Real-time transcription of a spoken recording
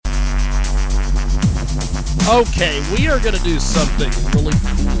Okay, we are going to do something really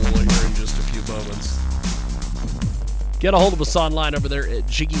cool here in just a few moments. Get a hold of us online over there at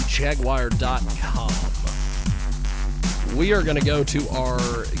JiggyJaguar.com. We are going to go to our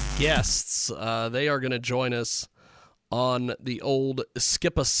guests. They are going to join us on the old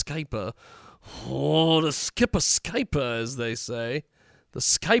Skip-a-Skypa. Oh, the Skip-a-Skypa, as they say. The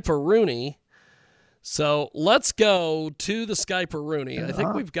Skype-a-rooney. So let's go to the Skype-a-rooney. I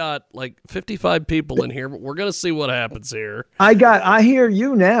think we've got like 55 people in here, but we're going to see what happens here. I hear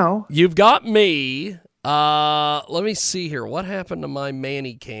you now. You've got me. Let me see here. What happened to my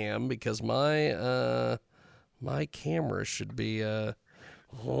Manny cam? Because my camera should be my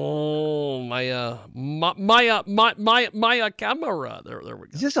camera. There we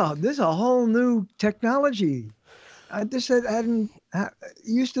go. This is a whole new technology. I just said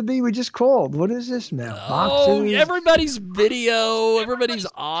used to be we just called. What is this now? Oh, Boxes? everybody's video, everybody's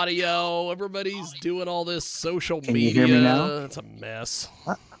audio, everybody's doing all this social media. Can you hear me now? It's a mess.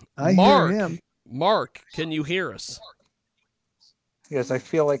 I Mark, hear him. Mark, can you hear us? Yes, I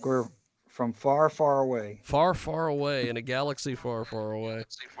feel like we're from far, far away. Far, far away in a galaxy far, far away.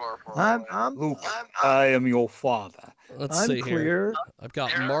 Luke, I am your father. Let's I'm see clear. here. I've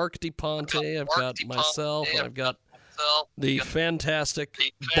got Mark DePonte. I've got myself. And I've got the fantastic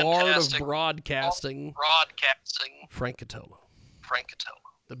bard of broadcasting, Frank Catolo.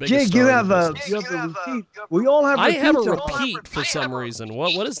 The biggest Jig, you star have in a business. repeat. We all have. I have a repeats on- repeat for some reason.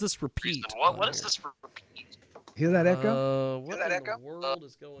 What is this repeat? What is this repeat? Hear that echo? What in the world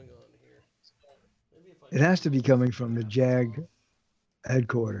is going on here? Maybe if I... It has to be coming from the JAG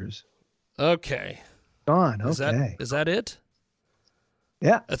headquarters. Okay. Gone. Is Okay. that it?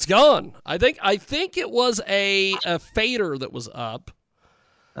 Yeah. It's gone. I think it was a fader that was up.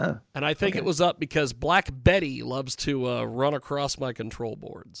 Oh, And I think it was up because Black Betty loves to run across my control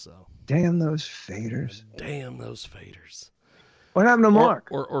board. So damn those faders. damn those faders. What happened to Mark?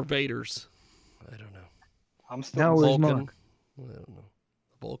 Or Vaders. I don't know. I'm still Now where's Vulcan. Mark? I don't know.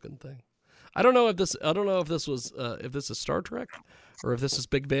 The Vulcan thing. I don't know if this was if this is Star Trek or if this is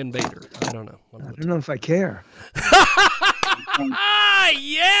Big Van Vader. I don't know. I don't know if I care.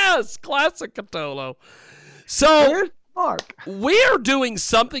 Yes, classic Catolo. So Where's Mark? we are doing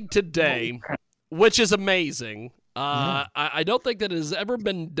something today, which is amazing. I don't think that it has ever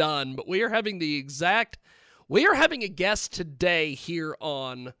been done, but we are having a guest today here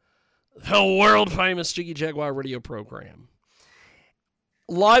on the world famous Jiggy Jaguar radio program.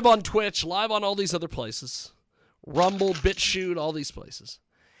 Live on Twitch, live on all these other places. Rumble, BitChute, all these places.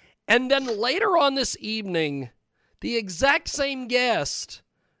 And then later on this evening, the exact same guest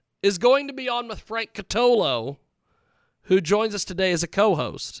is going to be on with Frank Catolo, who joins us today as a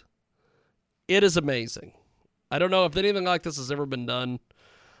co-host. It is amazing. I don't know if anything like this has ever been done.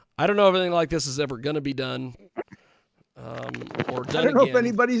 I don't know if anything like this is ever going to be done. Or done I don't know if again.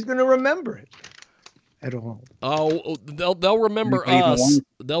 anybody's going to remember it at all. Oh, they'll remember Anybody even us.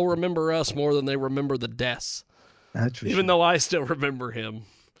 want- They'll remember us more than they remember the deaths. That's for Even sure. though I still remember him.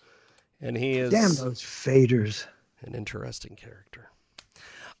 And he is Damn those faders. an interesting character.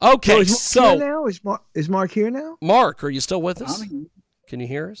 Okay, Is Mark so here now? Is Mark here now? Mark, are you still with us? I'm Can you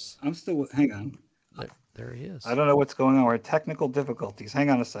hear us? still. Hang on. There he is. I don't know what's going on. We're at technical difficulties. Hang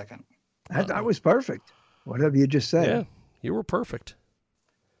on a second. That was perfect. Whatever you just said. Yeah, you were perfect.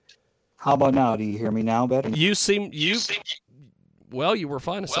 How about now? Do you hear me now better? Well, you were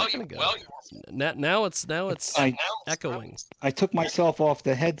fine a second ago. Now it's echoing. I took myself off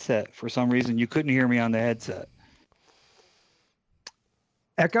the headset for some reason. You couldn't hear me on the headset.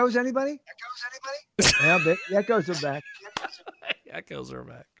 Echoes, anybody? Yeah, the echoes are back. Echoes are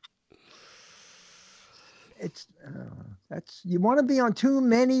back. It's that's you want to be on too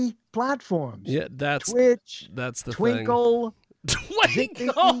many platforms. Yeah, that's Twitch, the Twinkle, thing.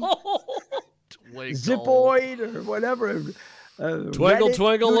 Twinkle. Twinkle. Zipoid, or whatever. Twinkle, Reddit,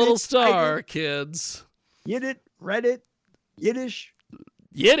 twinkle, little Reddit, star, kids. Reddit, Yiddish.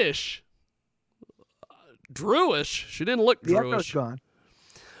 Drewish. She didn't look The echo's Drewish. gone.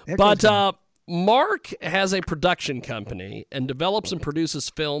 Echo's But gone. Mark has a production company and develops and produces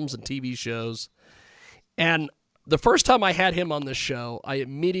films and TV shows. And the first time I had him on this show, I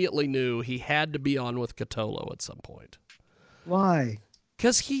immediately knew he had to be on with Catolo at some point. Why?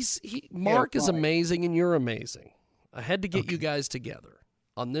 Because Mark is why? amazing and you're amazing. I had to get you guys together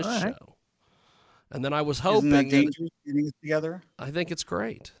on this All right. show. And then I was Isn't hoping that that dangerous getting it together? I think it's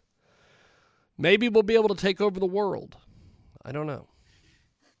great. Maybe we'll be able to take over the world. I don't know.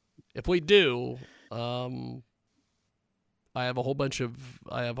 If we do, I have a whole bunch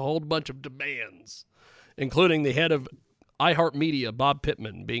of demands, including the head of iHeartMedia, Bob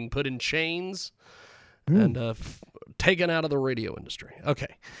Pittman, being put in chains and taken out of the radio industry.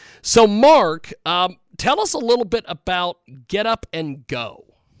 Okay. So, Mark, tell us a little bit about Get Up and Go.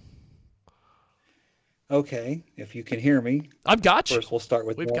 Okay, if you can hear me. I've got you. First, we'll start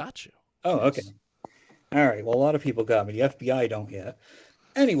with We've that. got you. Oh, Yes. okay. All right. Well, a lot of people got me. The FBI don't yet.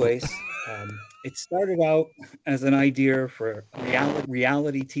 Anyways, it started out as an idea for a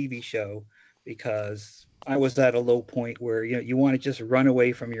reality TV show because I was at a low point where you want to just run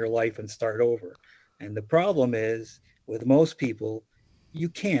away from your life and start over. And the problem is with most people, you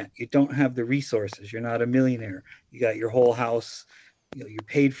can't. You don't have the resources. You're not a millionaire. You got your whole house. You're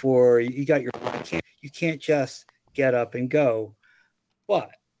paid for. You got your. You can't just get up and go.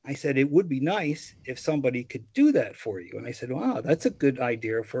 But I said, it would be nice if somebody could do that for you. And I said, wow, that's a good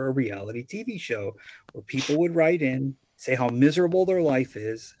idea for a reality TV show where people would write in, say how miserable their life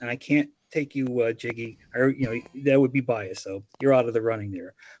is. And I can't take you, Jiggy, or, that would be biased. So you're out of the running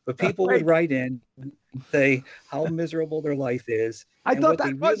there. But people would write in and say how miserable their life is. I thought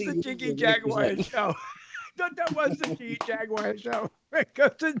that was the Jiggy Jaguar show. I thought that was the Jiggy Jaguar show.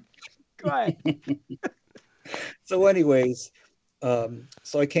 Go ahead. So anyways,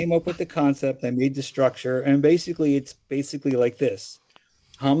 so I came up with the concept, I made the structure, and basically it's basically like this.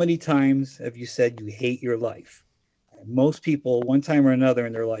 How many times have you said you hate your life? Most people, one time or another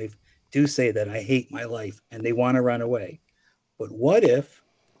in their life, do say that I hate my life and they want to run away. But what if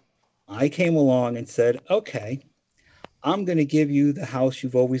I came along and said, okay, I'm going to give you the house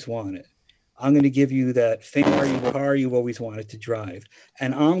you've always wanted. I'm going to give you that car you've always wanted to drive.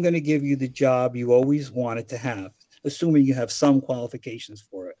 And I'm going to give you the job you always wanted to have, assuming you have some qualifications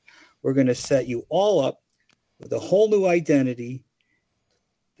for it. We're going to set you all up with a whole new identity.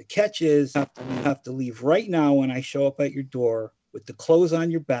 The catch is you have to leave right now when I show up at your door with the clothes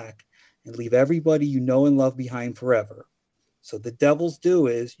on your back and leave everybody you know and love behind forever. So the devil's due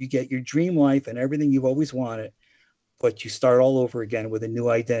is you get your dream life and everything you've always wanted, but you start all over again with a new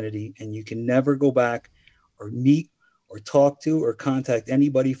identity, and you can never go back or meet or talk to or contact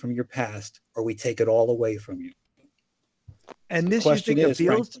anybody from your past, or we take it all away from you. And this, you think,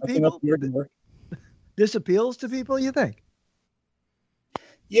 appeals to people? This appeals to people, you think?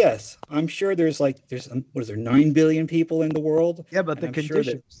 Yes, I'm sure there's 9 billion people in the world? Yeah, but the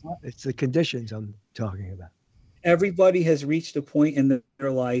conditions, it's the conditions I'm talking about. Everybody has reached a point in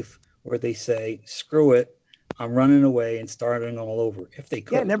their life where they say, screw it, I'm running away and starting all over. If they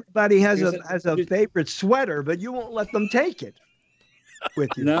could. Yeah, and everybody has a favorite sweater, but you won't let them take it with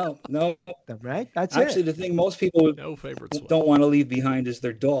you. No. Right? That's Actually, the thing most people don't want to leave behind is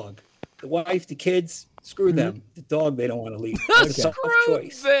their dog. The wife, the kids, screw them. The dog, they don't want to leave. Screw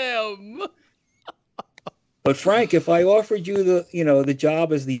them. But Frank, if I offered you the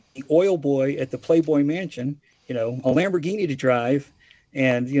job as the oil boy at the Playboy Mansion, a Lamborghini to drive,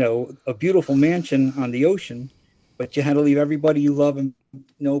 and a beautiful mansion on the ocean, but you had to leave everybody you love and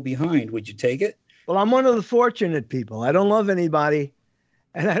know behind, would you take it? Well, I'm one of the fortunate people. I don't love anybody,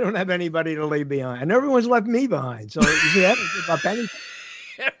 and I don't have anybody to leave behind. And everyone's left me behind. So you see, I don't give up anything.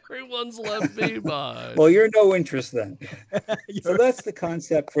 Everyone's left me behind. Well, you're no interest then. So that's the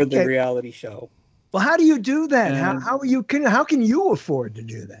concept for the reality show. Well, how do you do that? How can you afford to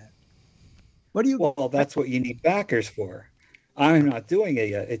do that? Well, that's what you need backers for. I'm not doing it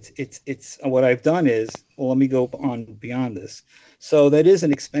yet. It's what I've done is, let me go on beyond this. So that is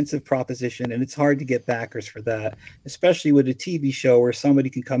an expensive proposition, and it's hard to get backers for that, especially with a TV show where somebody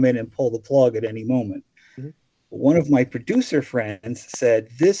can come in and pull the plug at any moment. Mm-hmm. One of my producer friends said,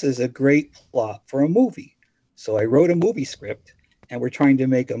 this is a great plot for a movie. So I wrote a movie script, and we're trying to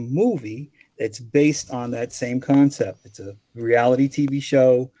make a movie that's based on that same concept. It's a reality TV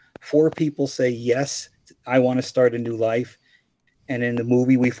show. 4 people say, yes, I want to start a new life. And in the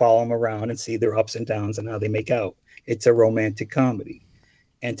movie, we follow them around and see their ups and downs and how they make out. It's a romantic comedy.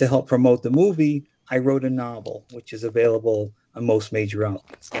 And to help promote the movie, I wrote a novel, which is available on most major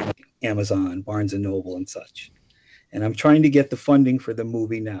outlets, like Amazon, Barnes & Noble, and such. And I'm trying to get the funding for the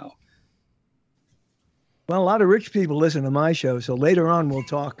movie now. Well, a lot of rich people listen to my show, so later on we'll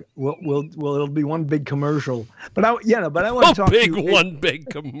talk. It'll be one big commercial. But I want to talk to you. One big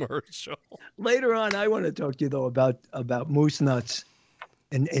commercial. Later on, I want to talk to you though about moose nuts,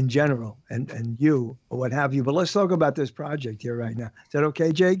 in general, and you or what have you. But let's talk about this project here right now. Is that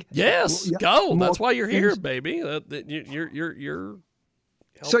okay, Jake? Yes, go. That's why you're here, baby. You're.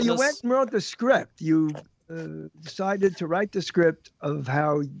 So you went and wrote the script. You decided to write the script of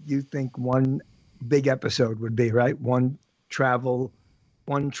how you think one big episode would be, right? One traveling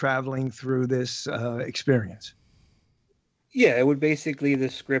through this experience. Yeah, it would basically, the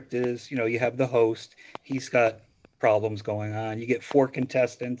script is, you have the host. He's got problems going on. You get 4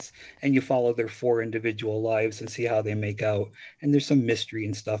 contestants and you follow their 4 individual lives and see how they make out. And there's some mystery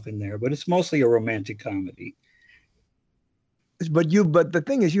and stuff in there, but it's mostly a romantic comedy. But the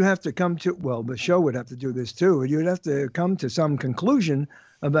thing is, you have to come to, well, the show would have to do this too. You'd have to come to some conclusion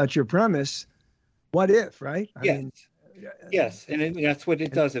about your premise. What if, right? Yes. And that's what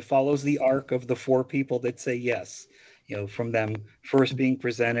it does. It follows the arc of the 4 people that say yes, from them first being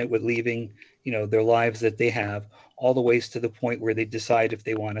presented with leaving, their lives that they have, all the ways to the point where they decide if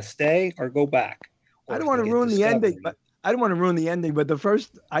they want to stay or go back. I don't want to ruin the ending, but but the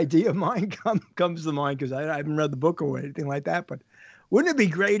first idea of mine comes to mind, because I haven't read the book or anything like that. But wouldn't it be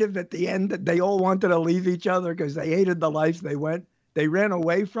great if at the end that they all wanted to leave each other because they hated the lives they ran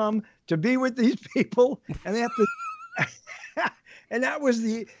away from to be with these people, and they have to, and that was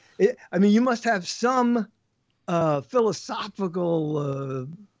you must have some philosophical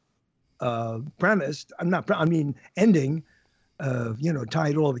premise. Ending,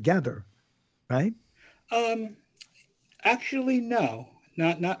 tied all together, right? Actually, no,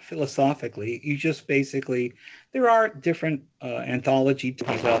 not philosophically. You just basically, there are different anthology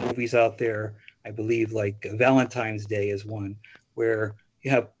movies out there. I believe like Valentine's Day is one, where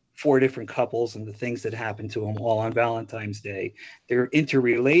you have 4 different couples and the things that happen to them all on Valentine's Day. They're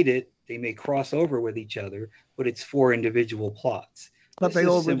interrelated. They may cross over with each other, but it's 4 individual plots. But they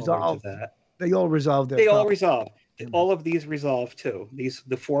all resolve. They all resolve their all resolve. All of these resolve too.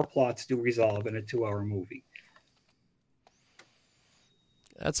 The 4 plots do resolve in a 2-hour movie.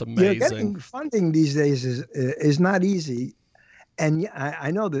 That's amazing. Getting funding these days is not easy, and I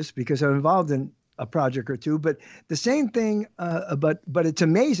know this because I'm involved in a project or two. But the same thing. But it's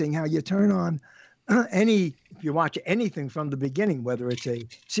amazing how you turn on if you watch anything from the beginning, whether it's a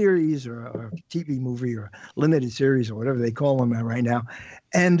series or a TV movie or limited series or whatever they call them right now,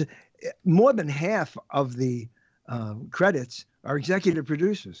 and more than half of the credits are executive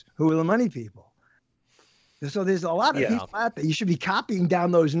producers who are the money people. So there's a lot of people out there. You should be copying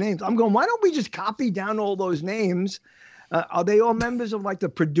down those names. I'm going, why don't we just copy down all those names? Are they all members of like the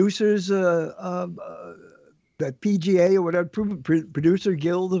producers, the PGA or whatever, Producer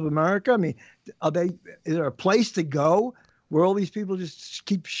Guild of America? Is there a place to go where all these people just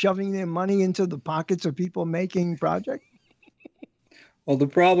keep shoving their money into the pockets of people making projects? Well, the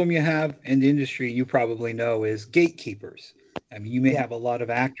problem you have in the industry, you probably know, is gatekeepers. You may have a lot of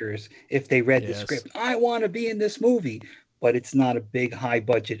actors, if they read the script, I want to be in this movie, but it's not a big, high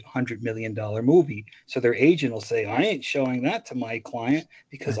budget, $100 million movie. So their agent will say, I ain't showing that to my client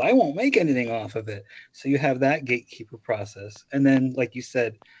because I won't make anything off of it. So you have that gatekeeper process. And then, like you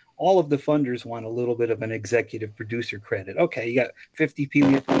said, all of the funders want a little bit of an executive producer credit. Okay, you got 50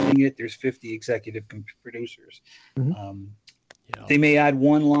 people funding it. There's 50 executive producers. Mm-hmm. They may add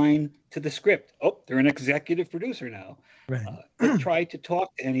 1 line to the script. Oh, they're an executive producer now. Right. Try to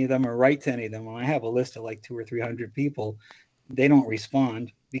talk to any of them or write to any of them. When I have a list of like 200 or 300 people, they don't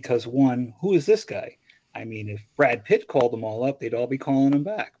respond because, one, who is this guy? If Brad Pitt called them all up, they'd all be calling him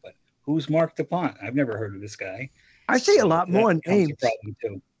back. But who's Mark DuPont? I've never heard of this guy. I see a lot more names.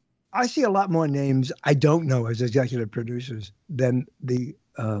 I see a lot more names I don't know as executive producers than the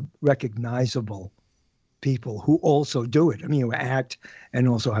recognizable people who also do it. Who act and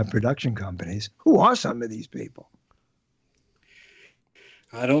also have production companies. Who are some of these people?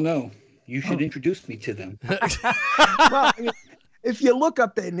 I don't know. You should introduce me to them. Well, if you look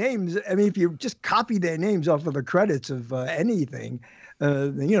up their names, if you just copy their names off of the credits of anything,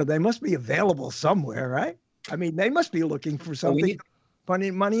 they must be available somewhere, right? They must be looking for something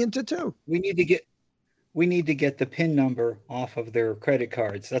putting money into too. We need to get the PIN number off of their credit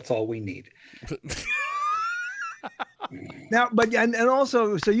cards. That's all we need. Now, and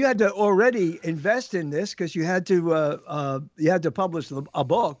also, so you had to already invest in this because you had to publish a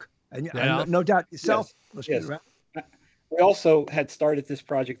book, and no doubt yourself. Yes. Right? We also had started this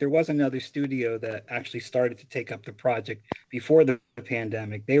project. There was another studio that actually started to take up the project before the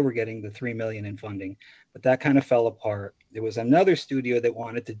pandemic. They were getting the $3 million in funding, but that kind of fell apart. There was another studio that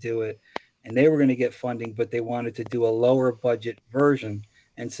wanted to do it, and they were going to get funding, but they wanted to do a lower budget version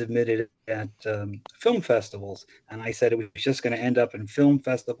and submitted it at film festivals. And I said it was just going to end up in film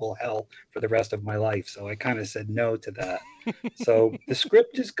festival hell for the rest of my life. So I kind of said no to that. So the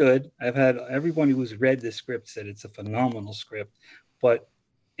script is good. I've had everyone who's read the script said it's a phenomenal script. But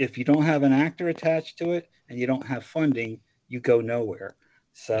if you don't have an actor attached to it and you don't have funding, you go nowhere.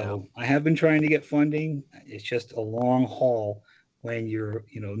 So I have been trying to get funding. It's just a long haul when you're,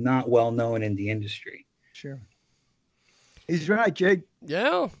 not well known in the industry. Sure. He's right, Jake.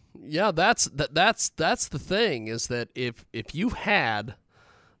 Yeah. That's the thing is that if you had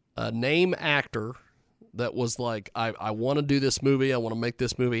a name actor that was like, I want to do this movie. I want to make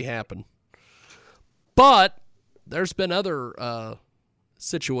this movie happen. But there's been other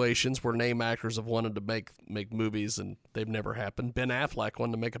situations where name actors have wanted to make movies and they've never happened. Ben Affleck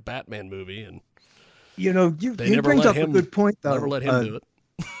wanted to make a Batman movie, and you brings up a good point, though. Never let him do it.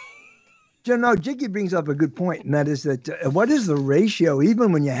 Jiggy brings up a good point, and that is that what is the ratio,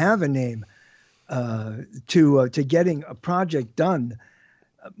 even when you have a name, to getting a project done?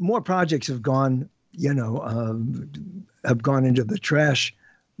 More projects have gone into the trash,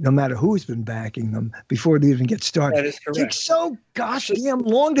 no matter who's been backing them, before they even get started. That is correct. It takes so gosh damn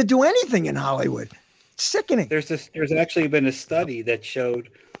long to do anything in Hollywood. It's sickening. There's actually been a study that showed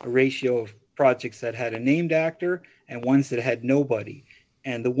a ratio of projects that had a named actor and ones that had nobody.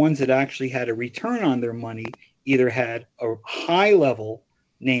 And the ones that actually had a return on their money either had a high level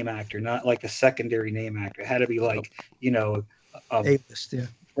name actor, not like a secondary name actor. It had to be like, A-list, yeah.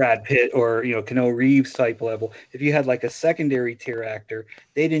 Brad Pitt or, Keanu Reeves type level. If you had like a secondary tier actor,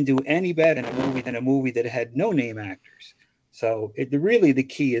 they didn't do any better in a movie than a movie that had no name actors. So really the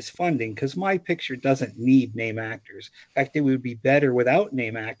key is funding, because my picture doesn't need name actors. In fact, it would be better without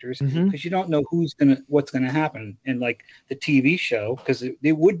name actors, because you don't know what's going to happen in like the TV show, because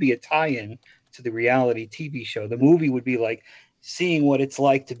it would be a tie-in to the reality TV show. The movie would be like seeing what it's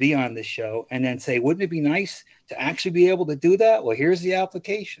like to be on this show and then say, wouldn't it be nice to actually be able to do that? Well, here's the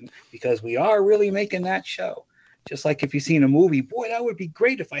application, because we are really making that show. Just like if you've seen a movie, boy, that would be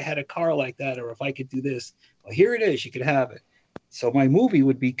great if I had a car like that, or if I could do this. Well, here it is. You could have it. So my movie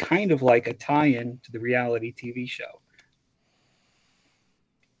would be kind of like a tie-in to the reality TV show.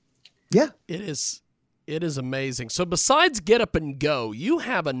 Yeah. It is amazing. So besides Get Up and Go, you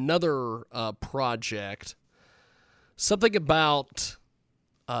have another project, something about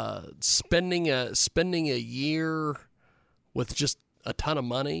spending a year with just a ton of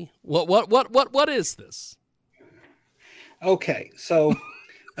money. What is this? Okay, so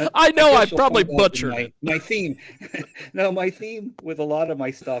I know I probably butchered my theme. No, my theme with a lot of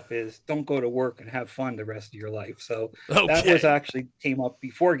my stuff is don't go to work and have fun the rest of your life. So that was actually came up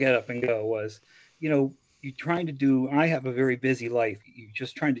before Get Up and Go. Was, you're trying to do, I have a very busy life. You're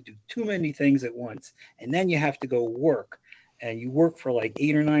just trying to do too many things at once. And then you have to go work, and you work for like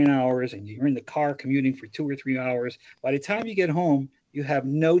 8 or 9 hours, and you're in the car commuting for 2 or 3 hours. By the time you get home, you have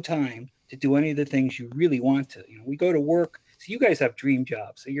no time to do any of the things you really want to. We go to work. So you guys have dream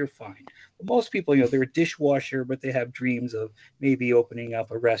jobs, so you're fine. But most people, they're a dishwasher, but they have dreams of maybe opening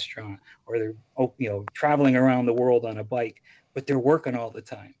up a restaurant, or they're, traveling around the world on a bike, but they're working all the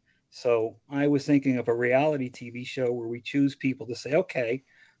time. So I was thinking of a reality TV show where we choose people to say, okay,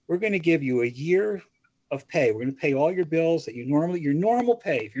 we're going to give you a year of pay. We're going to pay all your bills that your normal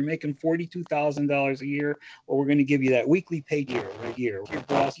pay. If you're making $42,000 a year, well, we're going to give you that weekly pay year.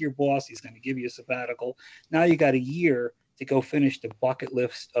 Your boss, he's going to give you a sabbatical. Now you got a year to go finish the bucket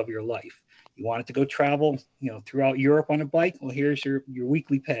list of your life. You wanted to go travel, throughout Europe on a bike. Well, here's your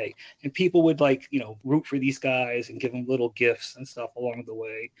weekly pay. And people would root for these guys and give them little gifts and stuff along the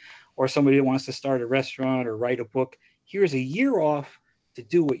way. Or somebody that wants to start a restaurant or write a book. Here's a year off to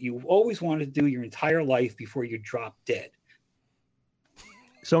do what you've always wanted to do your entire life before you drop dead.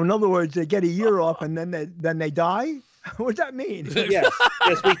 So in other words, they get a year off and then they die? What does that mean? Yes,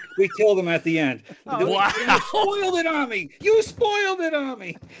 we kill them at the end. Oh, wow. You spoiled it on me. You spoiled it on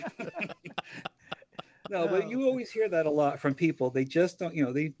me. No, but you always hear that a lot from people. They just don't,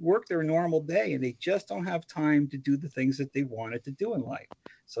 they work their normal day and they just don't have time to do the things that they wanted to do in life.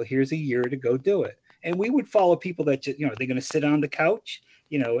 So here's a year to go do it. And we would follow people that, they're going to sit on the couch,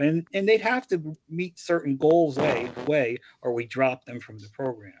 and they'd have to meet certain goals way, or we drop them from the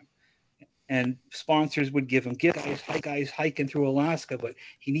program. And sponsors would give him gifts. Guy's hiking through Alaska, but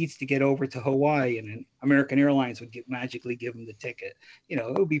he needs to get over to Hawaii, and then American Airlines would magically give him the ticket.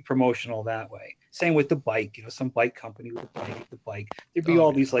 It would be promotional that way. Same with the bike. Some bike company would buy the bike. There'd be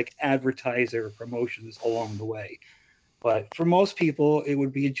all these like advertiser promotions along the way. But for most people, it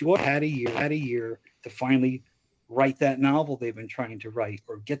would be a joy. Had a year to finally write that novel they've been trying to write,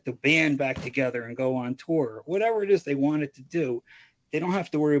 or get the band back together and go on tour, whatever it is they wanted to do. They don't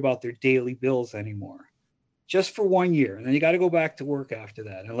have to worry about their daily bills anymore, just for 1 year. And then you got to go back to work after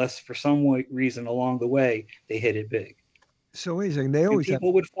that, unless for some reason along the way they hit it big. So wait a second, they always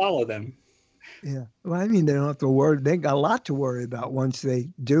people would follow them. Yeah. Well, I mean, they don't have to worry. They got a lot to worry about once they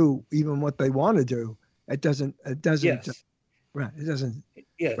do even what they want to do. It doesn't. Yes. Right. It doesn't.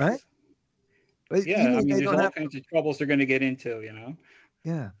 Yes. Right. But yeah. I mean, there's all kinds of troubles they're going to get into,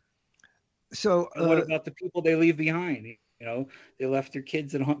 Yeah. So and what about the people they leave behind? They left their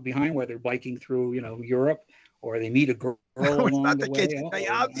kids behind while they're biking through, Europe, or they meet a girl Oh, it's along not the the way. kids. Oh, They you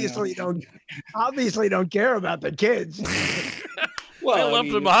know. obviously don't care about the kids. I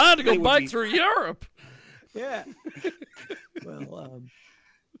left them behind to go bike through Europe. Yeah. Well,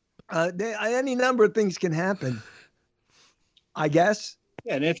 any number of things can happen, I guess.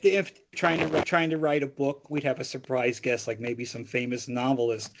 Yeah, and if trying to write a book, we'd have a surprise guest, like maybe some famous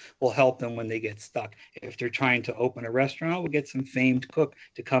novelist will help them when they get stuck. If they're trying to open a restaurant, we'll get some famed cook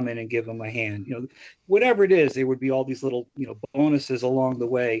to come in and give them a hand. You know, whatever it is, there would be all these little, you know, bonuses along the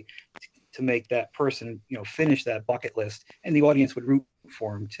way to make that person, you know, finish that bucket list, and the audience would root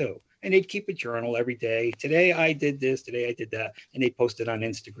for them too. And they'd keep a journal every day. Today I did this, today I did that, and they'd post it on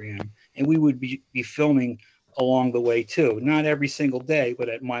Instagram. And we would be filming along the way too, not every single day, but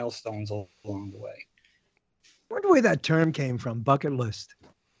at milestones along the way. I wonder where that term came from, bucket list.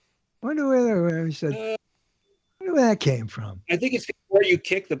 I wonder where he said, I wonder where that came from. I think it's before you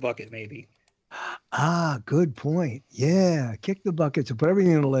kick the bucket, maybe. Ah, good point. Yeah, kick the bucket, so put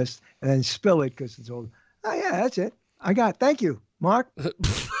everything on the list and then spill it because it's all. Oh yeah, that's it. Thank you, Mark.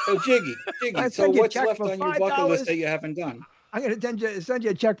 So Jiggy. So what's left on your bucket list that you haven't done? I'm going to send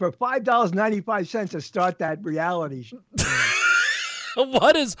you a check for $5.95 to start that reality.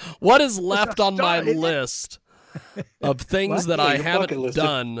 What is left on my list of things that I haven't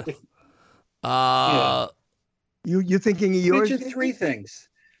done? You thinking of yours? Mention 3 things.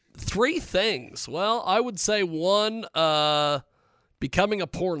 3 things. Well, I would say 1, becoming a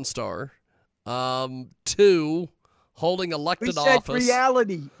porn star. 2, holding elected office.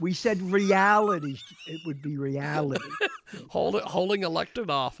 We said reality. It would be reality. holding elected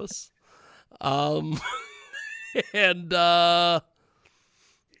office. And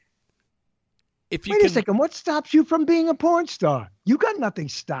if you Wait a second, what stops you from being a porn star? You got nothing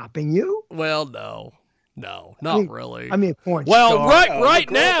stopping you. Well, no, not really. I mean, porn well, star.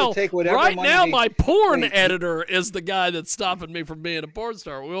 right now, money my porn editor is the guy that's stopping me from being a porn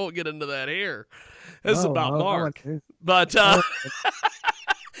star. We won't get into that here. This is about Mark. But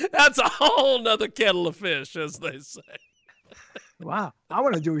that's a whole nother kettle of fish, as they say. Wow. I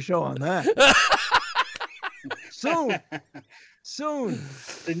want to do a show on that. Soon.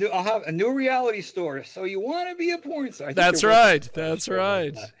 I'll have a new reality store. So you want to be a porn star? That's right. That's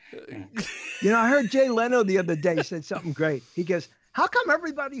right. You know, I heard Jay Leno the other day said something great. He goes, how come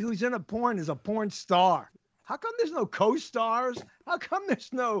everybody who's in a porn is a porn star? How come there's no co-stars? How come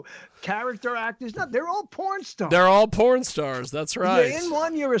there's no character actors? No, they're all porn stars. They're all porn stars. That's right. You're in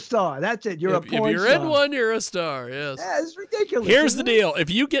one, you're a star. That's it. You're a porn star. If you're in one, you're a star. Yes. Yeah, it's ridiculous. Here's the deal. If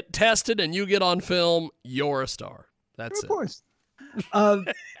you get tested and you get on film, you're a star. That's it.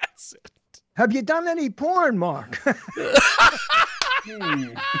 That's it. Have you done any porn, Mark?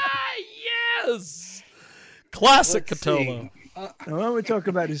 Yes. Classic Catola. Well, we talk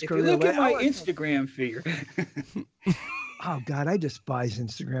about his career. If you look at my Instagram feed. Oh God, I despise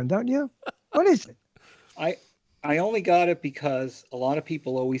Instagram, don't you? What is it? I only got it because a lot of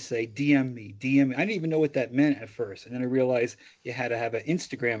people always say DM me. I didn't even know what that meant at first, and then I realized you had to have an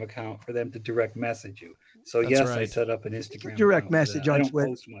Instagram account for them to direct message you. So That's right. I set up an Instagram direct message on Twitter. I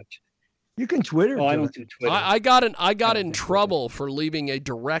don't post much. You can Twitter. Oh, I don't do Twitter. I got in trouble for leaving a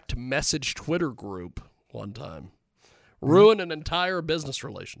direct message Twitter group one time. Ruined an entire business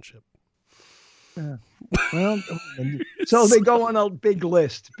relationship. Yeah. Well, so they go on a big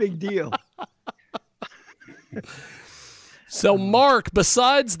list. Big deal. So, Mark,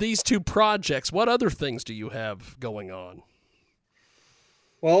 besides these 2 projects, what other things do you have going on?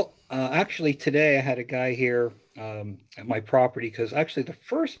 Well, actually, today I had a guy here at my property because actually the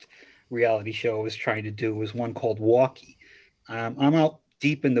first reality show I was trying to do was one called Walkie. I'm out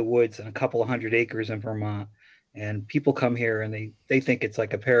deep in the woods on a couple of 100 acres in Vermont, and people come here and they think it's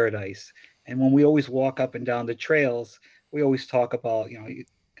like a paradise. And when we always walk up and down the trails, we always talk about, can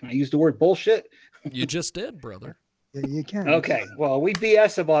I use the word bullshit? You just did, brother. Yeah, you can. Okay. Well, we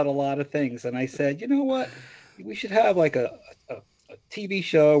BS about a lot of things. And I said, you know what? We should have like a TV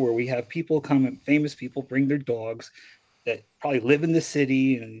show where we have people come and famous people bring their dogs that probably live in the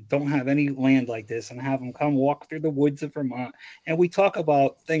city and don't have any land like this, and have them come walk through the woods of Vermont. And we talk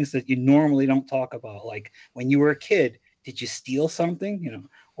about things that you normally don't talk about. Like when you were a kid, did you steal something?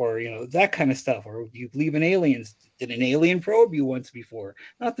 Or, that kind of stuff. Or you believe in aliens? Did an alien probe you once before?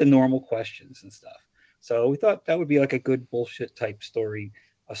 Not the normal questions and stuff. So we thought that would be like a good bullshit type story,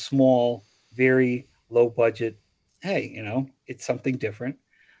 a small, very low budget. Hey, it's something different.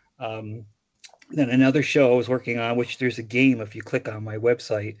 Then another show I was working on, which there's a game, if you click on my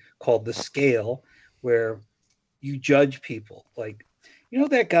website, called The Scale, where you judge people. Like,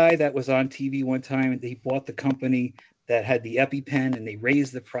 that guy that was on TV one time and he bought the company that had the EpiPen, and they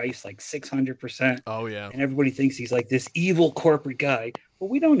raised the price like 600%. Oh, yeah. And everybody thinks he's like this evil corporate guy. Well,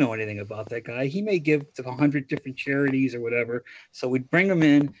 we don't know anything about that guy. He may give to 100 different charities or whatever. So we'd bring him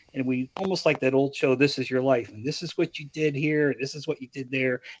in, and we almost like that old show, This Is Your Life. And this is what you did here. This is what you did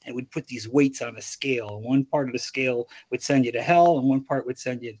there. And we'd put these weights on a scale. And one part of the scale would send you to hell, and one part would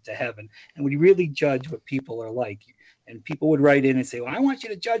send you to heaven. And we really judge what people are like. And people would write in and say, well, I want you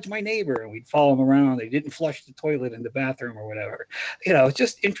to judge my neighbor. And we'd follow them around. They didn't flush the toilet in the bathroom or whatever. It's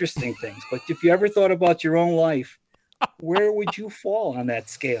just interesting things. But if you ever thought about your own life, where would you fall on that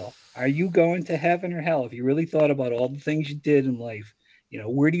scale? Are you going to heaven or hell? If you really thought about all the things you did in life,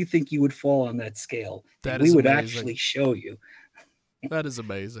 where do you think you would fall on that scale? We would actually show you. That is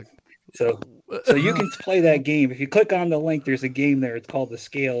amazing. So you can play that game. If you click on the link, there's a game there. It's called The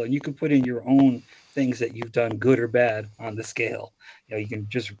Scale, and you can put in your own things that you've done, good or bad, on the scale. You can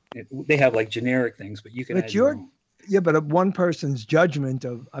they have like generic things, but you can add your own. Yeah, but one person's judgment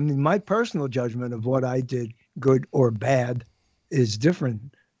my personal judgment of what I did, good or bad, is different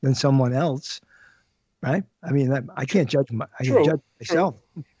than someone else, right? I mean, I can't judge I can judge myself.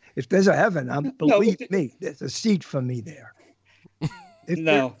 True. If there's a heaven, believe me, there's a seat for me there. If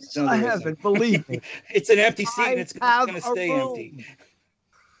no, I haven't. Believe me, it's an empty seat, and it's going to stay empty.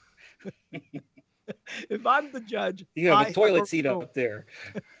 If I'm the judge, you have a toilet seat up there.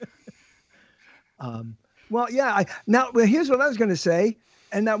 Well, yeah. Here's what I was going to say,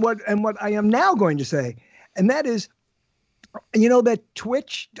 and what I am now going to say, and that is, that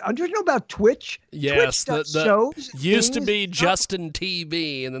Twitch. Do you know about Twitch? Yes, Twitch shows used to be Justin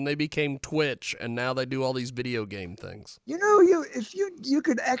TV, and then they became Twitch, and now they do all these video game things. If you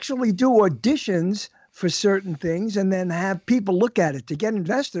could actually do auditions for certain things, and then have people look at it to get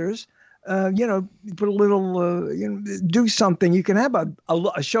investors. Put a little, do something. You can have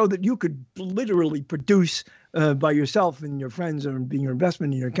a show that you could literally produce by yourself and your friends, or being your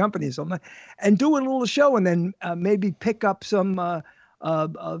investment in your company or something, and do a little show, and then maybe pick up some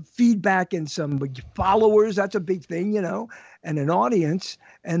feedback and some followers. That's a big thing, and an audience,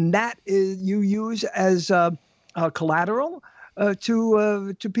 and that is you use as collateral.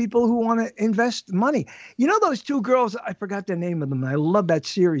 To people who want to invest money. Those two girls, I forgot the name of them. I love that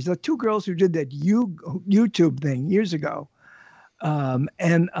series. The two girls who did that YouTube thing years ago.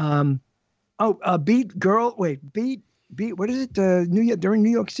 Beat, what is it? They're in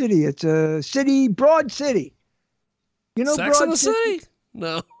New York City. It's Broad City. Sex Broad in the City?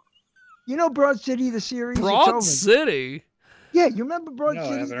 No. Broad City, the series? Broad City? Yeah, you remember Broad City?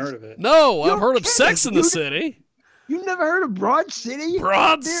 No, I haven't heard of it. No, I've heard of Sex in the City. You never heard of Broad City?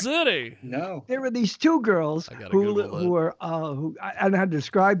 Broad City. No. There were these two girls who were I don't know how to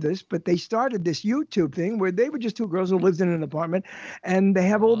describe this, but they started this YouTube thing where they were just two girls who lived in an apartment, and they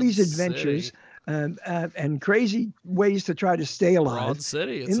have all these adventures and crazy ways to try to stay alive. Broad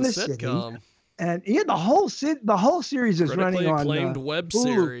City. It's a sitcom. City. And the whole series is running on acclaimed web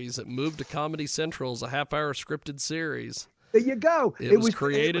series. It moved to Comedy Central as a half-hour scripted series. There you go. It was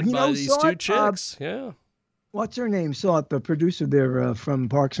created by these two chicks. Yeah. What's her name? The producer there from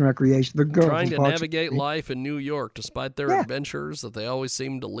Parks and Recreation. The girl trying to navigate life in New York despite their adventures that they always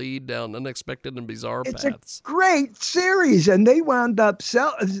seem to lead down unexpected and bizarre paths. It's a great series, and they wound up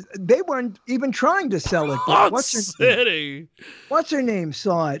they weren't even trying to sell it. What's her name?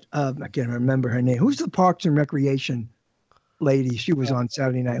 Saw it. I can't remember her name. Who's the Parks and Recreation lady? She was on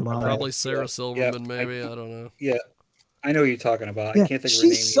Saturday Night Live. Probably Sarah Silverman, maybe. I don't know. Yeah, I know what you're talking about. I can't think of her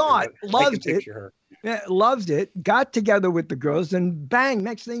name. She saw it, loved it. Her. Yeah, loved it, got together with the girls, and bang,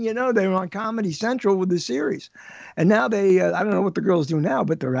 next thing you know, they were on Comedy Central with the series. And now they, I don't know what the girls do now,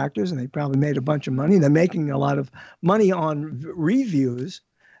 but they're actors, and they probably made a bunch of money. They're making a lot of money on reviews.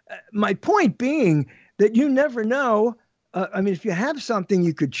 My point being that you never know. If you have something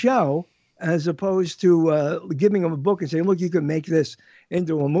you could show, as opposed to giving them a book and saying, look, you could make this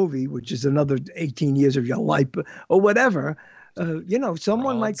into a movie, which is another 18 years of your life, or whatever,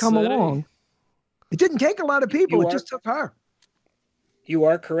 someone might come along. It didn't take a lot of people. It just took her. You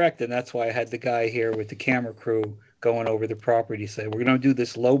are correct. And that's why I had the guy here with the camera crew going over the property say, we're going to do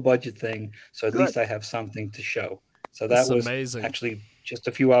this low budget thing. So at least I have something to show. So that was amazing. Actually just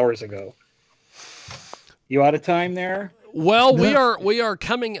a few hours ago. You out of time there? Well, we are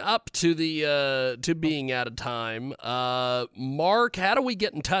coming up to the to being out of time. Mark, how do we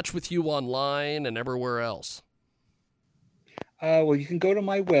get in touch with you online and everywhere else? Well, you can go to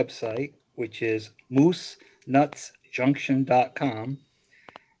my website, which is moosenutsjunction.com.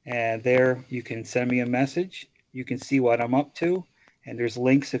 And there you can send me a message. You can see what I'm up to. And there's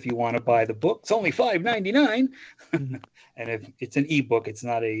links if you want to buy the book. It's only $5.99. And if it's an ebook, it's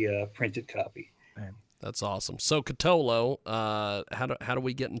not a printed copy. That's awesome. So, Catolo, how do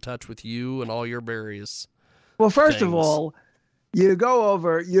we get in touch with you and all your various Well, first things? of all, you go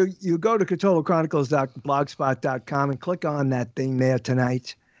over, you go to catolochronicles.blogspot.com and click on that thing there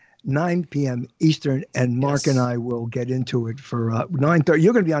tonight, 9 p.m. Eastern, and Mark and I will get into it for 9:30.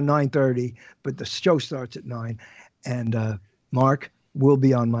 You're going to be on 9:30, but the show starts at 9. And Mark will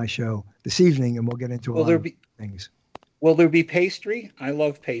be on my show this evening, and we'll get into a lot of things. Will there be pastry? I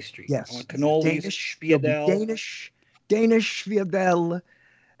love pastry. Yes. I want cannolis, spiedel. Danish spiedel,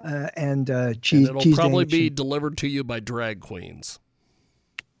 and cheese. And it'll cheese probably Danish be delivered to you by drag queens.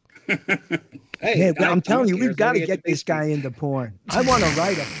 Hey, I'm telling you, we've got to get this guy into porn. I want to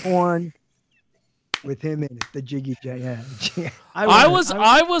write a porn with him in it, the Jiggy J. I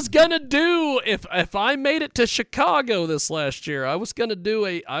was gonna do if I made it to Chicago this last year. I was gonna do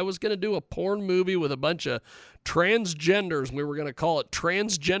a porn movie with a bunch of transgenders. We were gonna call it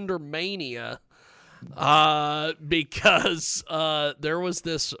Transgender Mania, because there was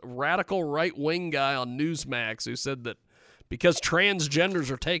this radical right wing guy on Newsmax who said that because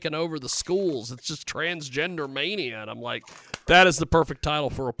transgenders are taking over the schools, it's just transgender mania, and I'm like, that is the perfect title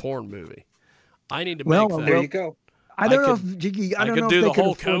for a porn movie. I need to make that. There you go. I don't know if Jiggy. I don't know if they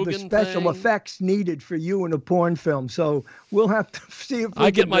can afford the special effects needed for you in a porn film. So we'll have to see if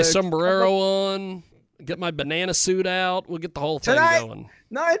I get my sombrero on, get my banana suit out. We'll get the whole thing going.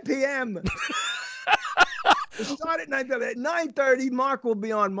 9 p.m. We'll start at 9:30. At 9:30, Mark will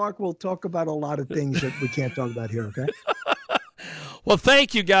be on. Mark will talk about a lot of things that we can't talk about here. Okay. Well,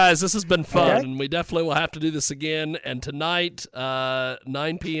 thank you, guys. This has been fun, and we definitely will have to do this again. And tonight,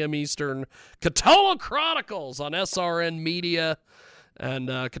 9 p.m. Eastern, Catolo Chronicles on SRN Media and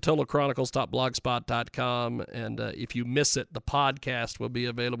catolochronicles.blogspot.com. And if you miss it, the podcast will be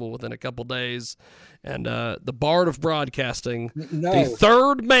available within a couple days. And the Bard of Broadcasting, the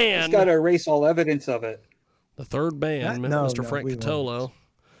third man. He's got to erase all evidence of it. The third man, Mr. Frank Catolo.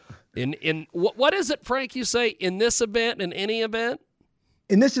 In what is it, Frank, you say, in this event, in any event?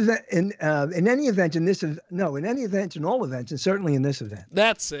 In this event, in any event, in any event, in all events, and certainly in this event.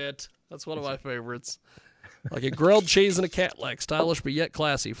 That's it. That's one of my favorites. Like a grilled cheese and a cat leg, stylish but yet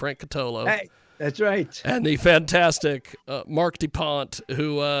classy, Frank Catolo. Hey, that's right. And the fantastic Mark DuPont,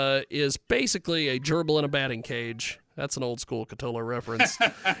 who is basically a gerbil in a batting cage. That's an old school Catolo reference.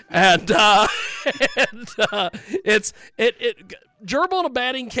 and gerbil in a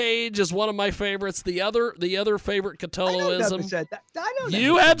batting cage is one of my favorites. The other favorite Catoloism.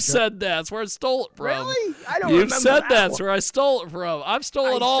 You have said that. That's where I stole it from. Really? I don't You've remember said that that's one. where I stole it from. I've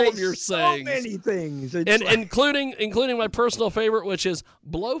stolen all of your sayings. So many things. Including my personal favorite, which is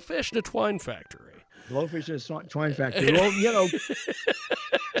blowfish in a twine factory. Blowfish in a twine factory. Well,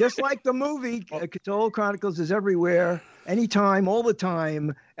 just like the movie, Catolo Chronicles is everywhere, anytime, all the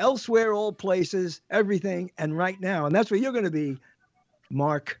time, elsewhere, all places, everything, and right now. And that's where you're going to be,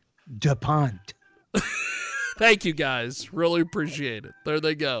 Mark DuPont. Thank you, guys. Really appreciate it. There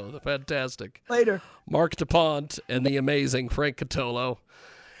they go. The fantastic. Later. Mark DuPont and the amazing Frank Catolo.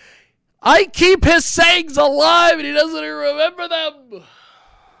 I keep his sayings alive, and he doesn't even remember them.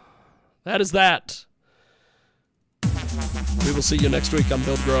 That is that. We will see you next week on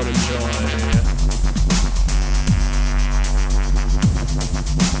Build, Grow, and Enjoy.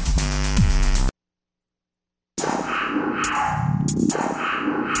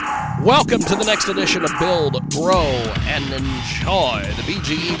 Welcome to the next edition of Build, Grow, and Enjoy, the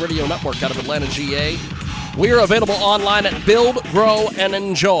BGE Radio Network out of Atlanta, GA. We are available online at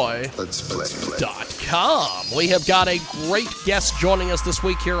buildgrowandenjoy.com. We have got a great guest joining us this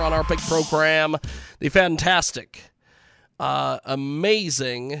week here on our big program, the fantastic,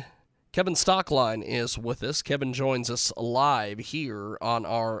 amazing Kevin Stockline is with us. Kevin joins us live here on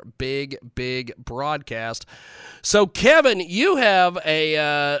our big broadcast. So, Kevin, you have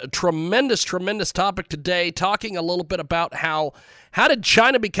a tremendous topic today, talking a little bit about how did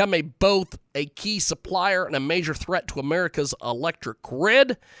China become both a key supplier and a major threat to America's electric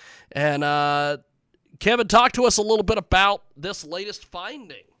grid? And, Kevin, talk to us a little bit about this latest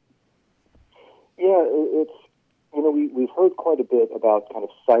finding. Yeah, it's, we've heard quite a bit about kind of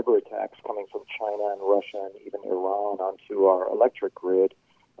cyber attacks coming from China and Russia and even Iran onto our electric grid.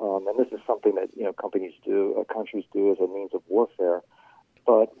 And this is something that, countries do as a means of warfare.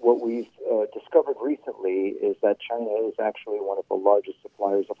 But what we've discovered recently is that China is actually one of the largest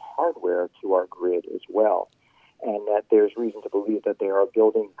suppliers of hardware to our grid as well. And that there's reason to believe that they are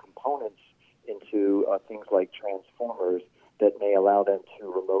building components into things like transformers that may allow them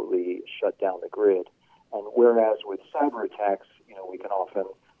to remotely shut down the grid. And whereas with cyber attacks, we can often,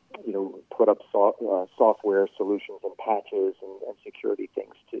 put up software solutions and patches and security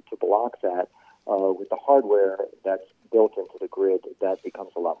things to block that, with the hardware that's built into the grid, that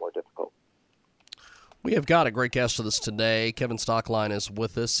becomes a lot more difficult. We have got a great guest with us today. Kevin Stockline is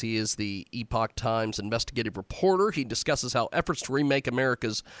with us. He is the Epoch Times investigative reporter. He discusses how efforts to remake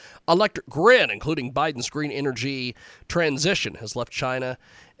America's electric grid, including Biden's green energy transition, has left China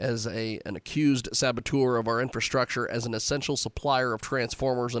as an accused saboteur of our infrastructure as an essential supplier of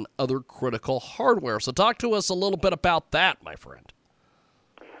transformers and other critical hardware. So talk to us a little bit about that, my friend.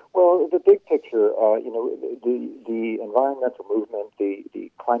 Well, the big picture, the environmental movement,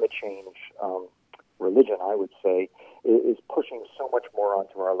 the climate change religion, I would say, is pushing so much more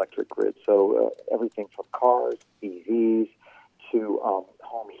onto our electric grid. So everything from cars, EVs, to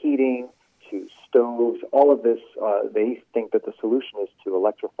home heating, to stoves, all of this, they think that the solution is to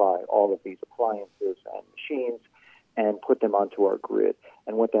electrify all of these appliances and machines and put them onto our grid.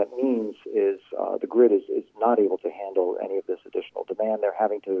 And what that means is the grid is not able to handle any of this additional demand. They're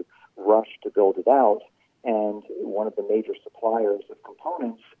having to rush to build it out. And one of the major suppliers of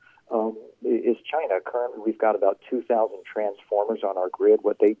components is China. Currently, we've got about 2,000 transformers on our grid.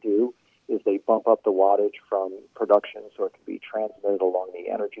 What they do is they bump up the wattage from production so it can be transmitted along the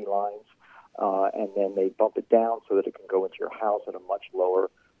energy lines, and then they bump it down so that it can go into your house at a much lower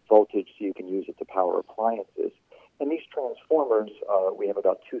voltage so you can use it to power appliances. And these transformers, we have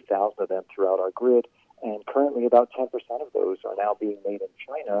about 2,000 of them throughout our grid, and currently about 10% of those are now being made in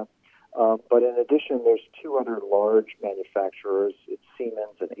China. But in addition, there's two other large manufacturers. It's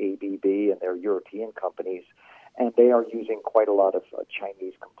Siemens and ABB, and they're European companies, and they are using quite a lot of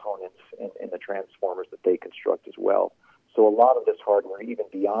Chinese components in the transformers that they construct as well. So a lot of this hardware, even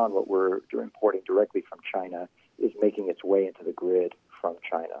beyond what we're importing directly from China, is making its way into the grid from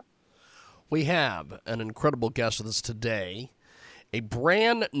China. We have an incredible guest with us today. A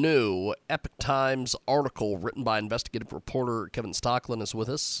brand new Epoch Times article written by investigative reporter Kevin Stockline is with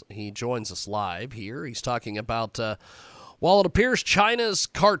us. He joins us live here. He's talking about, while it appears China's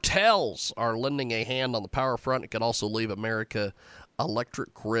cartels are lending a hand on the power front, it could also leave America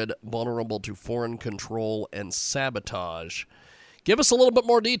electric grid vulnerable to foreign control and sabotage. Give us a little bit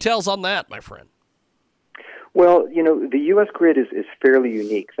more details on that, my friend. Well, the U.S. grid is fairly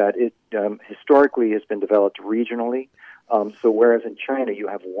unique, that it historically has been developed regionally. So whereas in China you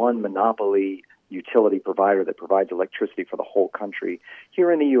have one monopoly utility provider that provides electricity for the whole country,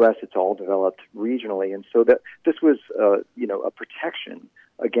 here in the U.S. it's all developed regionally. And so that this was, a protection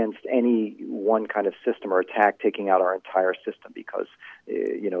against any one kind of system or attack taking out our entire system because,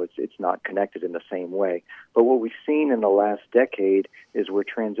 it's not connected in the same way. But what we've seen in the last decade is we're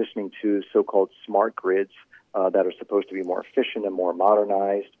transitioning to so-called smart grids that are supposed to be more efficient and more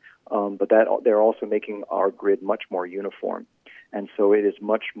modernized. But that they're also making our grid much more uniform. And so it is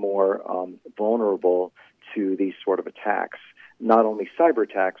much more vulnerable to these sort of attacks, not only cyber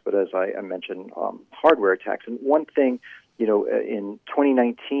attacks, but as I mentioned, hardware attacks. And one thing, in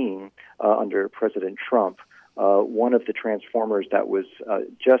 2019, under President Trump, one of the transformers that was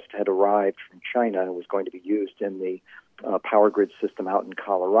just had arrived from China and was going to be used in the power grid system out in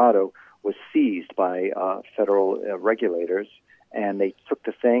Colorado was seized by federal regulators. And they took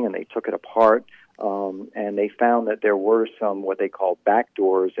the thing and they took it apart, and they found that there were some what they call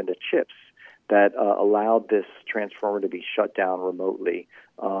backdoors in the chips that allowed this transformer to be shut down remotely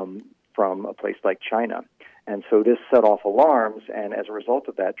from a place like China. And so this set off alarms, and as a result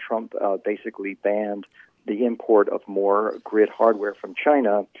of that, Trump basically banned the import of more grid hardware from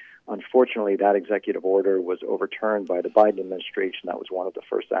China. Unfortunately, that executive order was overturned by the Biden administration. That was one of the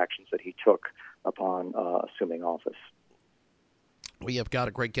first actions that he took upon assuming office. We have got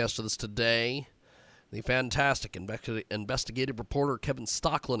a great guest with us today. The fantastic investigative reporter Kevin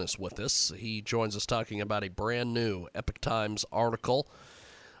Stockline is with us. He joins us talking about a brand new Epoch Times article.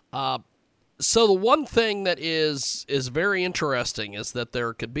 So the one thing that is very interesting is that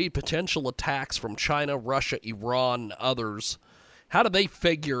there could be potential attacks from China, Russia, Iran, and others. How do they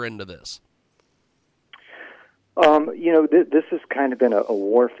figure into this? This has kind of been a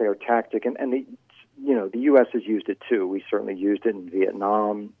warfare tactic, and the U.S. has used it too. We certainly used it in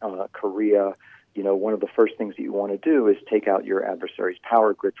Vietnam, Korea. One of the first things that you want to do is take out your adversary's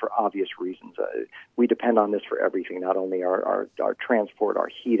power grid for obvious reasons. We depend on this for everything, not only our transport, our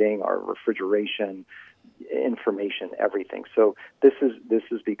heating, our refrigeration, information, everything. So this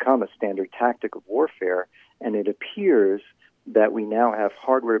has become a standard tactic of warfare, and it appears that we now have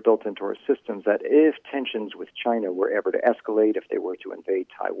hardware built into our systems that if tensions with China were ever to escalate, if they were to invade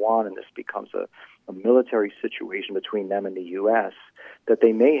Taiwan, and this becomes a military situation between them and the U.S., that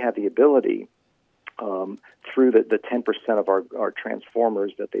they may have the ability, through the 10% of our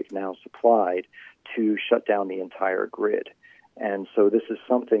transformers that they've now supplied, to shut down the entire grid. And so this is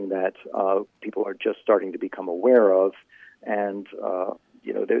something that people are just starting to become aware of. And,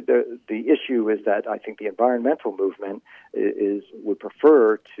 the issue is that I think the environmental movement would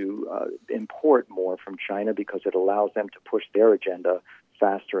prefer to import more from China because it allows them to push their agenda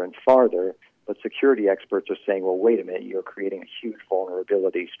faster and farther. But security experts are saying, well, wait a minute, you're creating a huge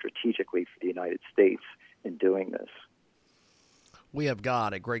vulnerability strategically for the United States in doing this. We have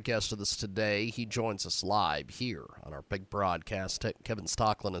got a great guest with us today. He joins us live here on our big broadcast. Kevin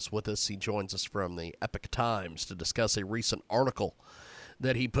Stocklin is with us. He joins us from the Epoch Times to discuss a recent article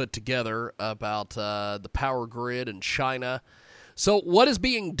that he put together about the power grid in China. So what is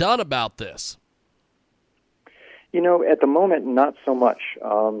being done about this? At the moment, not so much.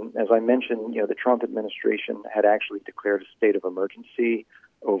 As I mentioned, the Trump administration had actually declared a state of emergency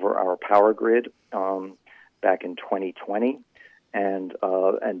over our power grid back in 2020 and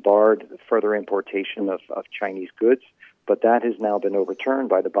barred further importation of Chinese goods. But that has now been overturned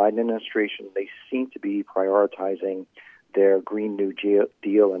by the Biden administration. They seem to be prioritizing their Green New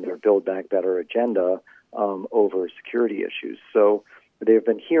Deal and their Build Back Better agenda over security issues. So there have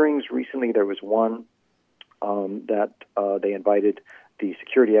been hearings recently. There was one that they invited the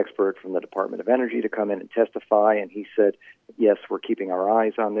security expert from the Department of Energy to come in and testify, and he said, yes, we're keeping our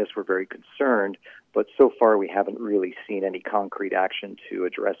eyes on this, we're very concerned, but so far we haven't really seen any concrete action to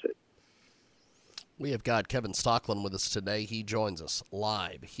address it. We have got Kevin Stocklin with us today. He joins us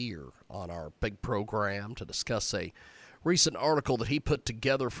live here on our big program to discuss a recent article that he put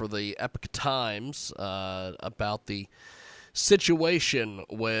together for the Epoch Times about the situation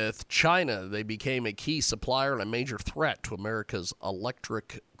with China. They became a key supplier and a major threat to America's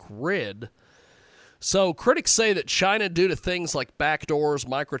electric grid. So critics say that China, due to things like backdoors,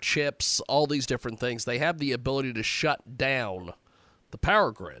 microchips, all these different things, they have the ability to shut down the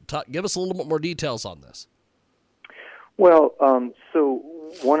power grid. Give us a little bit more details on this. Well, so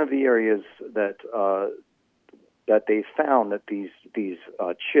one of the areas that they found that these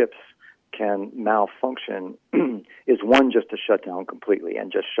chips can malfunction is one, just to shut down completely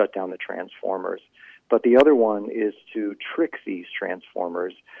and just shut down the transformers. But the other one is to trick these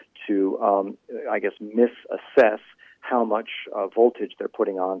transformers to, misassess how much voltage they're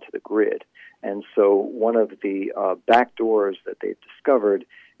putting onto the grid. And so one of the backdoors that they've discovered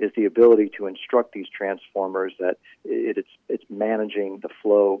is the ability to instruct these transformers that it's managing the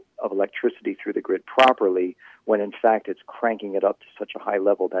flow of electricity through the grid properly, when in fact it's cranking it up to such a high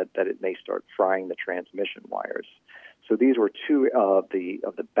level that it may start frying the transmission wires. So these were two of the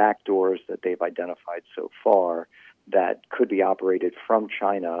backdoors that they've identified so far that could be operated from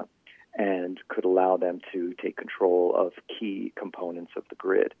China and could allow them to take control of key components of the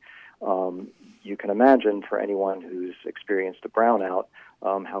grid. You can imagine, for anyone who's experienced a brownout,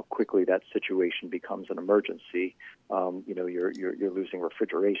 how quickly that situation becomes an emergency. You're losing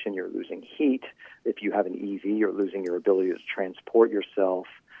refrigeration, you're losing heat. If you have an EV, you're losing your ability to transport yourself.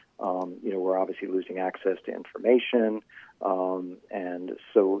 We're obviously losing access to information, and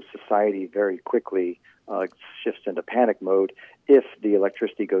so society very quickly shifts into panic mode. If the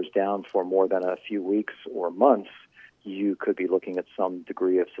electricity goes down for more than a few weeks or months, you could be looking at some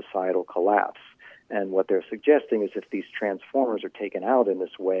degree of societal collapse. And what they're suggesting is if these transformers are taken out in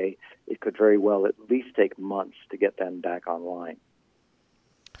this way, it could very well at least take months to get them back online.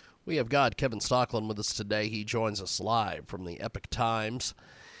 We have got Kevin Stocklin with us today. He joins us live from the Epoch Times.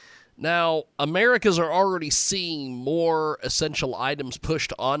 Now, Americans are already seeing more essential items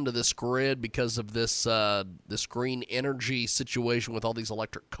pushed onto this grid because of this green energy situation with all these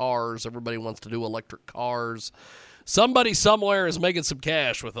electric cars. Everybody wants to do electric cars. Somebody somewhere is making some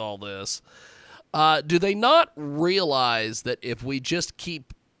cash with all this. Do they not realize that if we just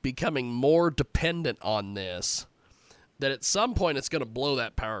keep becoming more dependent on this, that at some point it's going to blow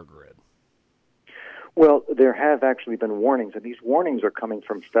that power grid? Well, there have actually been warnings, and these warnings are coming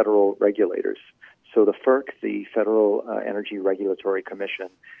from federal regulators. So the FERC, the Federal Energy Regulatory Commission,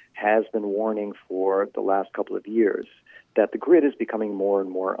 has been warning for the last couple of years that the grid is becoming more and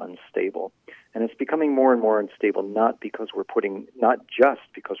more unstable. And it's becoming more and more unstable not just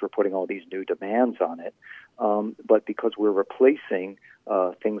because we're putting all these new demands on it, but because we're replacing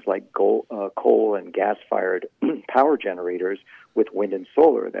things like coal and gas-fired power generators with wind and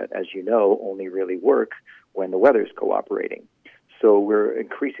solar that, as you know, only really work when the weather's cooperating. So we're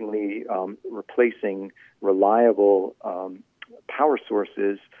increasingly replacing reliable power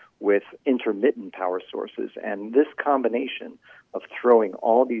sources with intermittent power sources. And this combination of throwing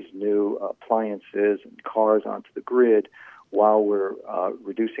all these new appliances and cars onto the grid while we're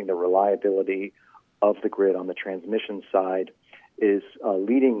reducing the reliability of the grid on the transmission side is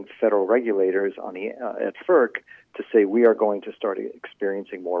leading federal regulators on the at FERC to say we are going to start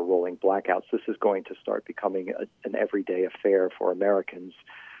experiencing more rolling blackouts. This is going to start becoming an everyday affair for Americans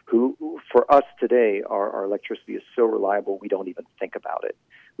who, for us today, our electricity is so reliable we don't even think about it.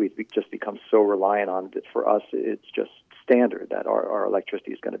 We've just become so reliant on it. For us, it's just standard that our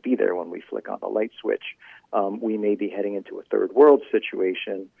electricity is going to be there when we flick on the light switch. We may be heading into a third world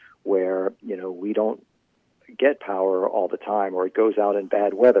situation where, we don't get power all the time, or it goes out in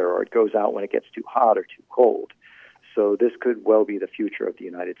bad weather, or it goes out when it gets too hot or too cold. So this could well be the future of the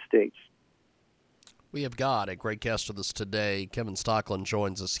United States. We have got a great guest with us today. Kevin Stocklin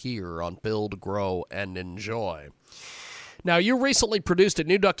joins us here on Build, Grow, and Enjoy. Now, you recently produced a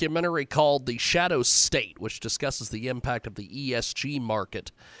new documentary called The Shadow State, which discusses the impact of the ESG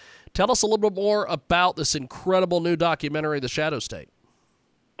market. Tell us a little bit more about this incredible new documentary, The Shadow State.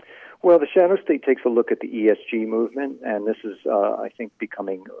 Well, The Shadow State takes a look at the ESG movement, and this is, I think,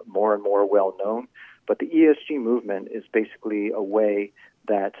 becoming more and more well-known. But the ESG movement is basically a way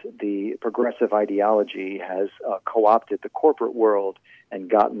that the progressive ideology has co-opted the corporate world and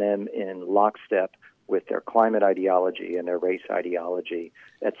gotten them in lockstep with their climate ideology and their race ideology,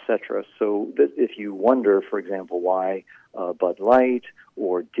 etc. So if you wonder, for example, why Bud Light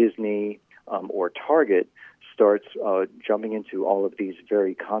or Disney or Target starts jumping into all of these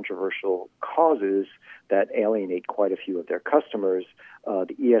very controversial causes that alienate quite a few of their customers,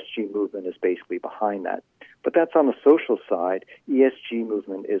 the ESG movement is basically behind that. But that's on the social side. ESG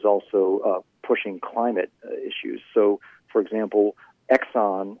movement is also pushing climate issues. So, for example,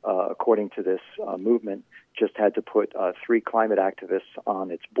 Exxon, according to this movement, just had to put 3 climate activists on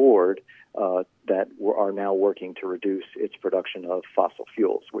its board that are now working to reduce its production of fossil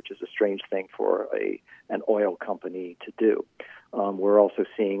fuels, which is a strange thing for an oil company to do. We're also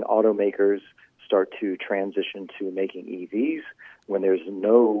seeing automakers start to transition to making EVs when there's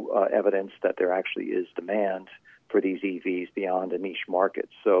no evidence that there actually is demand for these EVs beyond a niche market.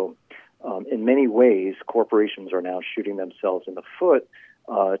 So in many ways, corporations are now shooting themselves in the foot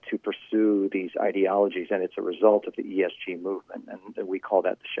to pursue these ideologies, and it's a result of the ESG movement, and we call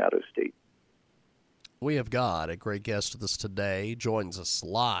that the shadow state. We have got a great guest with us today. Joins us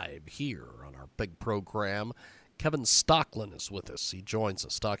live here on our big program. Kevin Stocklin is with us. He joins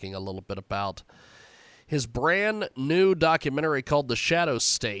us talking a little bit about his brand new documentary called The Shadow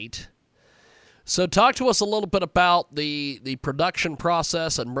State. So talk to us a little bit about the production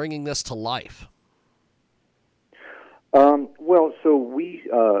process and bringing this to life. Well, so we,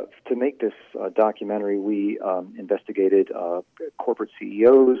 to make this documentary, we investigated corporate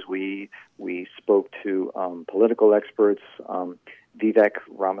CEOs. We spoke to political experts. Vivek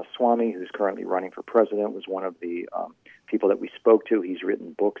Ramaswamy, who's currently running for president, was one of the people that we spoke to. He's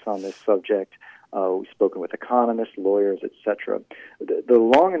written books on this subject. We've spoken with economists, lawyers, etc. The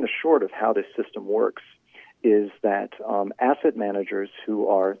long and the short of how this system works is that asset managers who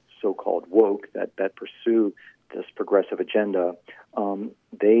are so-called woke, that pursue this progressive agenda,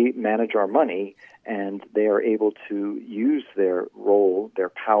 they manage our money, and they are able to use their role, their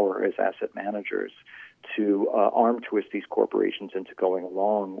power as asset managers to arm twist these corporations into going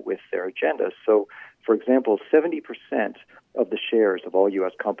along with their agenda. So, for example, 70% of the shares of all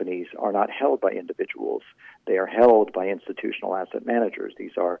U.S. companies are not held by individuals. They are held by institutional asset managers.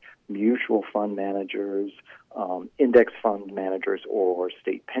 These are mutual fund managers, index fund managers, or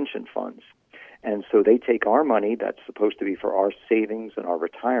state pension funds. And so they take our money that's supposed to be for our savings and our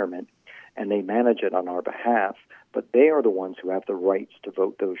retirement, and they manage it on our behalf, but they are the ones who have the rights to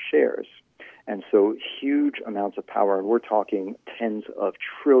vote those shares. And so huge amounts of power, and we're talking tens of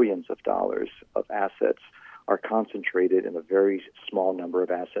trillions of dollars of assets, are concentrated in a very small number of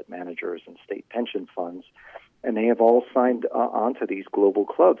asset managers and state pension funds. And they have all signed on to these global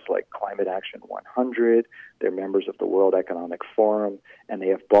clubs like Climate Action 100. They're members of the World Economic Forum, and they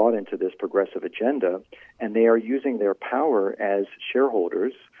have bought into this progressive agenda. And they are using their power as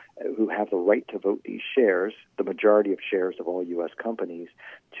shareholders who have the right to vote these shares, the majority of shares of all U.S. companies,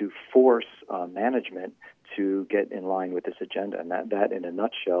 to force management to get in line with this agenda. And that, in a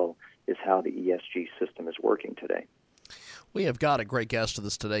nutshell, is how the ESG system is working today. We have got a great guest with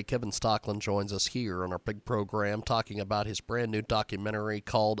us today. Kevin Stocklin joins us here on our big program talking about his brand new documentary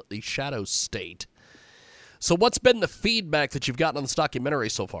called The Shadow State. So what's been the feedback that you've gotten on this documentary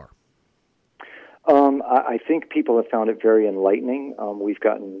so far? I think people have found it very enlightening. We've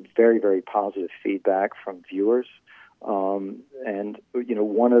gotten very, very positive feedback from viewers. And,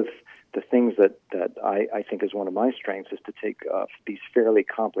 one of the things that I think is one of my strengths is to take these fairly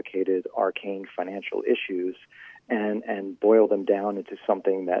complicated, arcane financial issues and boil them down into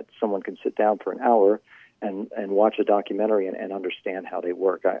something that someone can sit down for an hour and watch a documentary and understand how they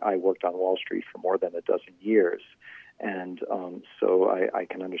work. I worked on Wall Street for more than a dozen years, and so I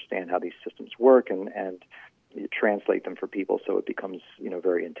can understand how these systems work and translate them for people so it becomes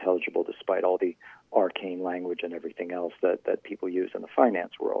very intelligible despite all the arcane language and everything else that people use in the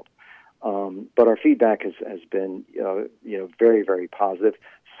finance world. But our feedback has been very, very positive.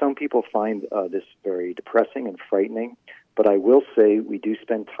 Some people find this very depressing and frightening, but I will say we do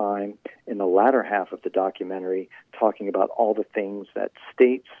spend time in the latter half of the documentary talking about all the things that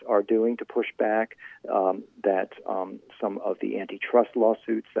states are doing to push back, that some of the antitrust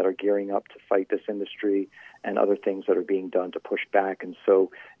lawsuits that are gearing up to fight this industry, and other things that are being done to push back. And so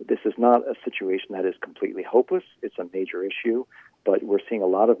this is not a situation that is completely hopeless. It's a major issue, but we're seeing a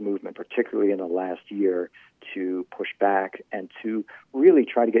lot of movement, particularly in the last year, to push back and to really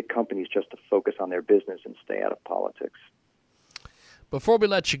try to get companies just to focus on their business and stay out of politics. Before we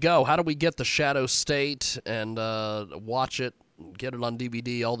let you go, how do we get the Shadow State and watch it, get it on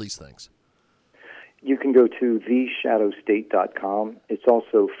DVD, all these things? You can go to theshadowstate.com. It's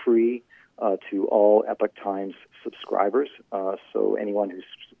also free to all Epoch Times subscribers. So anyone who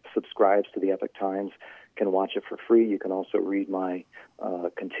subscribes to the Epoch Times can watch it for free. You can also read my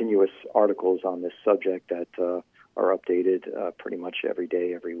continuous articles on this subject that are updated pretty much every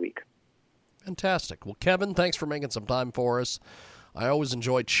day, every week. Fantastic. Well, Kevin, thanks for making some time for us. I always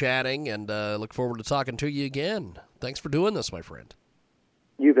enjoy chatting and look forward to talking to you again. Thanks for doing this, my friend.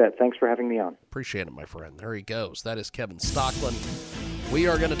 You bet. Thanks for having me on. Appreciate it, my friend. There he goes. That is Kevin Stockland. We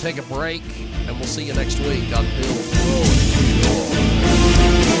are going to take a break, and we'll see you next week on Bill's World.